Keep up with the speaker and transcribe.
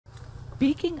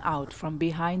Peeking out from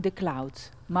behind the clouds,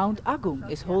 Mount Agung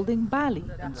is holding Bali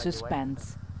in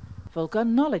suspense.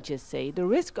 Volcanologists say the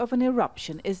risk of an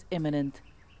eruption is imminent.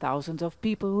 Thousands of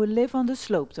people who live on the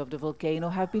slopes of the volcano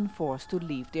have been forced to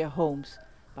leave their homes.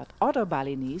 But other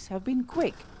Balinese have been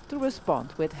quick to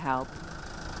respond with help.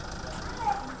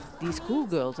 These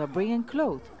schoolgirls are bringing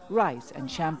clothes, rice and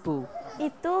shampoo.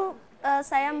 I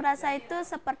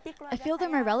feel they're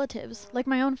my relatives, like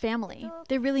my own family.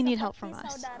 They really need help from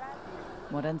us.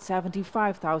 More than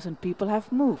 75,000 people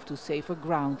have moved to safer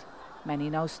ground, many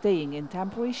now staying in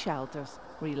temporary shelters,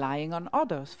 relying on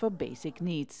others for basic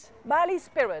needs. Bali's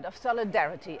spirit of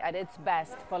solidarity at its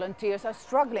best. Volunteers are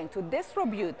struggling to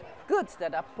distribute goods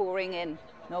that are pouring in.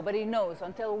 Nobody knows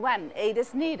until when aid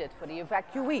is needed for the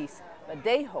evacuees, but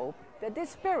they hope that this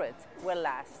spirit will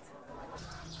last.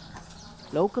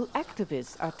 Local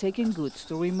activists are taking goods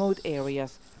to remote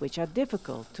areas which are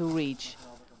difficult to reach.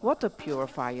 Water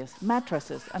purifiers,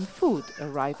 mattresses and food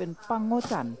arrive in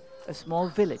Pangotan, a small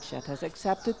village that has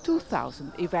accepted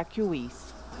 2,000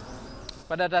 evacuees.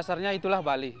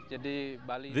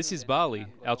 This is Bali.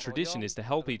 Our tradition is to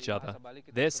help each other.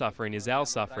 Their suffering is our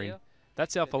suffering.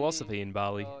 That's our philosophy in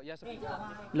Bali.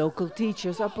 Local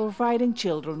teachers are providing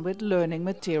children with learning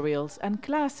materials and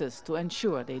classes to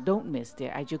ensure they don't miss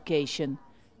their education.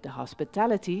 The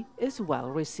hospitality is well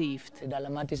received.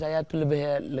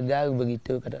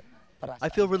 I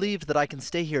feel relieved that I can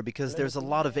stay here because there's a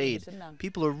lot of aid.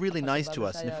 People are really nice to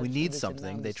us, and if we need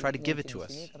something, they try to give it to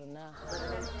us.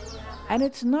 And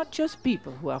it's not just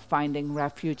people who are finding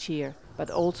refuge here,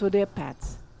 but also their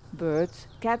pets. Birds,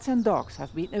 cats and dogs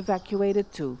have been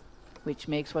evacuated too, which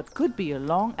makes what could be a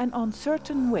long and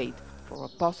uncertain wait for a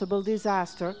possible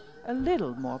disaster a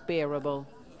little more bearable.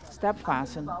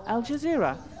 Vaessen, Al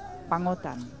Jazeera,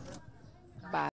 Pangotan.